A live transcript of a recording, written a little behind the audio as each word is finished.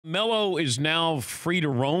Melo is now free to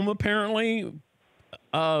roam, apparently.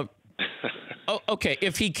 Okay,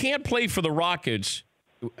 if he can't play for the Rockets,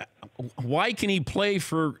 why can he play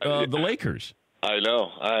for the Lakers? I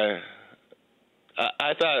know.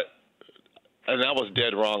 I thought, and I was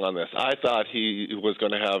dead wrong on this. I thought he was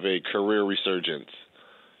going to have a career resurgence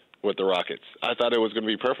with the Rockets. I thought it was going to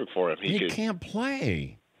be perfect for him. He can't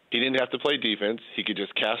play. He didn't have to play defense. He could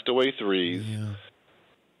just cast away threes. Yeah.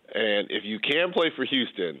 And if you can play for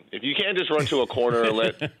Houston, if you can't just run to a corner and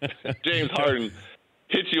let James Harden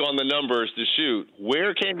hit you on the numbers to shoot,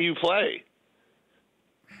 where can you play?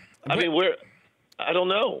 I mean, where? I don't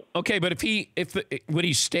know. Okay, but would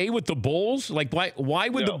he stay with the Bulls? Like, why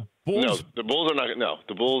would the Bulls? No, the Bulls are not. No,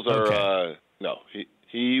 the Bulls are. Okay. No,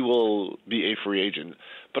 he will be a free agent.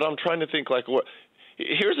 But I'm trying to think, like, what?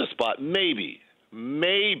 Here's a spot. Maybe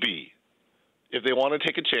if they want to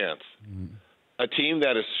take a chance. A team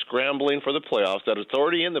that is scrambling for the playoffs, that is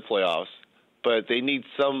already in the playoffs, but they need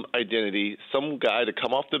some identity, some guy to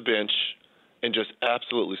come off the bench and just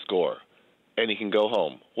absolutely score, and he can go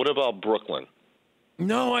home. What about Brooklyn?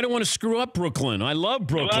 No, I don't want to screw up Brooklyn. I love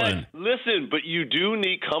Brooklyn. But, listen, but you do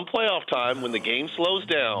need, come playoff time, when the game slows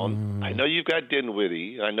down, I know you've got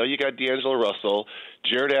Dinwiddie. I know you got D'Angelo Russell.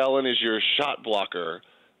 Jared Allen is your shot blocker.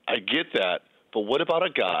 I get that. But what about a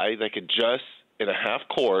guy that could just, in a half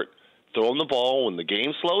court, throw him the ball when the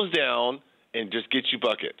game slows down and just get you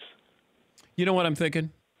buckets? You know what I'm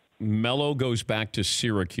thinking? Melo goes back to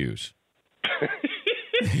Syracuse.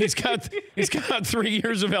 He's got 3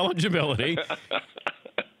 years of eligibility.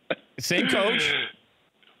 Same coach.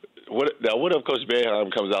 What if Coach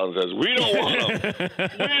Boeheim comes out and says, "We don't want him.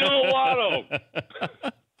 We don't want him."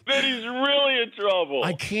 Then he's really in trouble.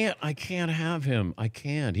 I can't have him. I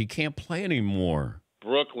can't. He can't play anymore.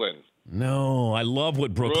 Brooklyn. No, I love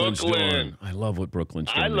what Brooklyn's doing. I love what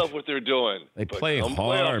Brooklyn's doing. I love what they're doing. They play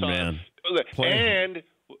hard, man. And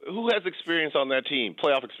who has experience on that team?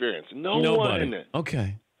 Playoff experience? Nobody. One.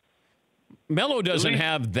 Okay. Melo doesn't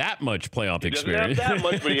have that much playoff experience. He doesn't have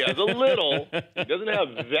that much, but he has a little. He doesn't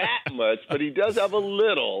have that much, but he does have a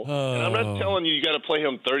little. And I'm not telling you got to play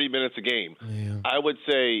him 30 minutes a game. Yeah. I would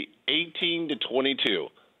say 18 to 22.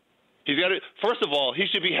 He's got to. First of all, he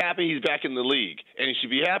should be happy he's back in the league, and he should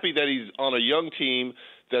be happy that he's on a young team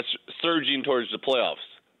that's surging towards the playoffs.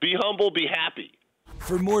 Be humble, be happy.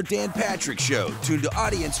 For more Dan Patrick Show, tune to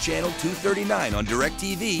Audience Channel 239 on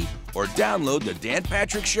DirecTV or download the Dan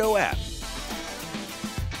Patrick Show app.